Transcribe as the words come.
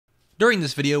During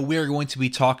this video, we are going to be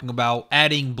talking about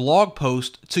adding blog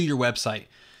posts to your website.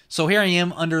 So here I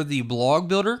am under the blog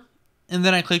builder, and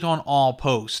then I click on all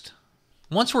post.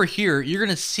 Once we're here, you're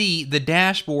going to see the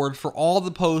dashboard for all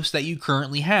the posts that you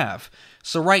currently have.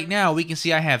 So right now we can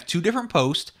see I have 2 different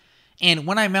posts, and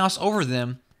when I mouse over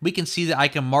them, we can see that I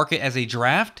can mark it as a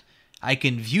draft, I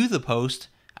can view the post,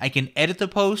 I can edit the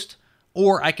post,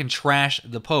 or I can trash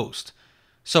the post.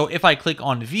 So if I click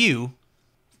on view,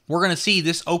 we're going to see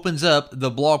this opens up the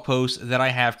blog post that I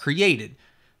have created.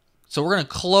 So we're going to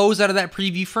close out of that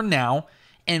preview for now,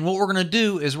 and what we're going to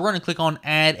do is we're going to click on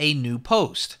add a new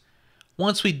post.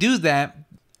 Once we do that,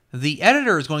 the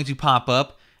editor is going to pop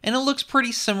up, and it looks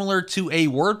pretty similar to a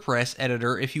WordPress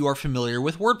editor if you are familiar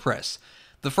with WordPress.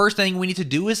 The first thing we need to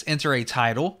do is enter a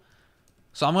title.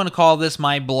 So I'm going to call this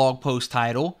my blog post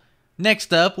title.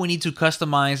 Next up, we need to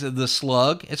customize the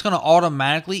slug. It's going to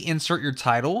automatically insert your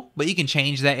title, but you can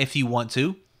change that if you want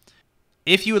to.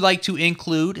 If you would like to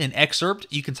include an excerpt,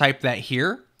 you can type that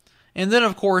here. And then,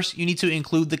 of course, you need to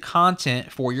include the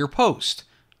content for your post.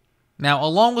 Now,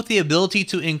 along with the ability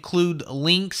to include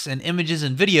links and images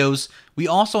and videos, we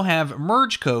also have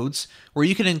merge codes where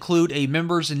you can include a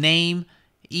member's name,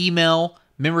 email,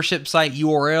 membership site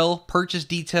URL, purchase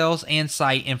details, and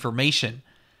site information.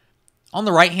 On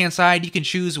the right-hand side, you can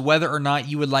choose whether or not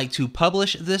you would like to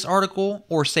publish this article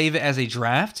or save it as a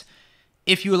draft.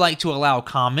 If you would like to allow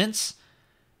comments.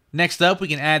 Next up, we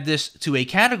can add this to a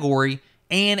category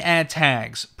and add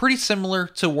tags, pretty similar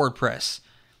to WordPress.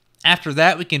 After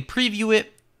that, we can preview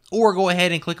it or go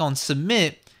ahead and click on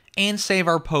submit and save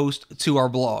our post to our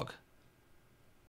blog.